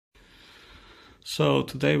So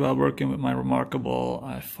today, while working with my Remarkable,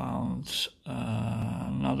 I found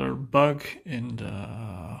another bug in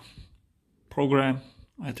the program,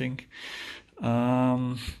 I think.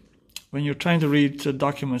 When you're trying to read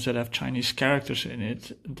documents that have Chinese characters in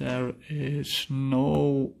it, there is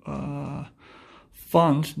no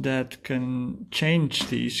font that can change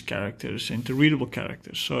these characters into readable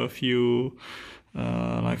characters. So if you,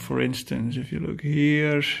 like for instance, if you look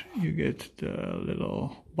here, you get the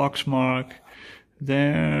little box mark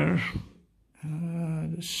there,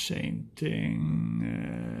 the same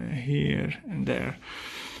thing here and there.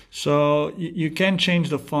 So you can change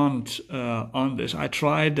the font on this. I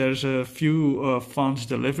tried, there's a few fonts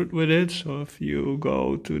delivered with it. So if you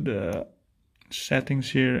go to the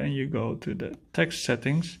settings here and you go to the text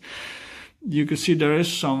settings, you can see there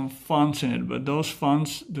is some fonts in it, but those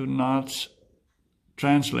fonts do not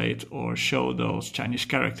translate or show those Chinese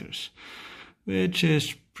characters, which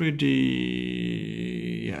is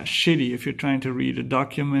pretty shitty if you're trying to read a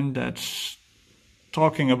document that's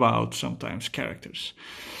talking about sometimes characters.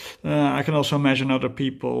 I can also imagine other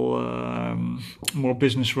people, more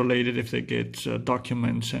business related, if they get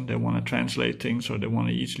documents and they want to translate things, or they want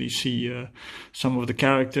to easily see some of the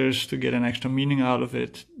characters to get an extra meaning out of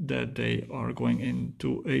it, that they are going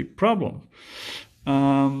into a problem.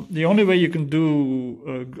 The only way you can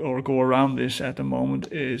do or go around this at the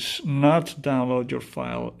moment is not download your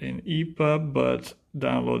file in epub, but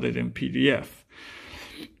download it in PDF.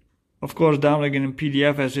 Of course, downloading it in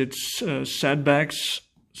PDF has its setbacks.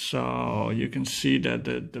 So you can see that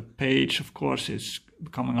the page, of course, is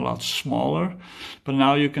becoming a lot smaller, but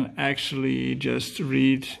now you can actually just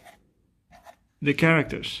read the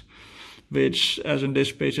characters, which, as in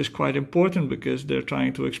this page, is quite important because they're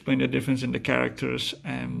trying to explain the difference in the characters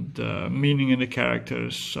and the meaning in the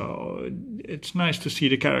characters. So it's nice to see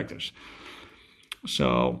the characters.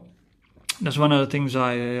 So that's one of the things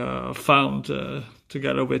I found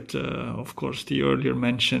together with, of course, the earlier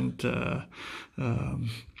mentioned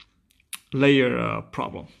layer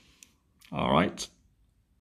problem. All right.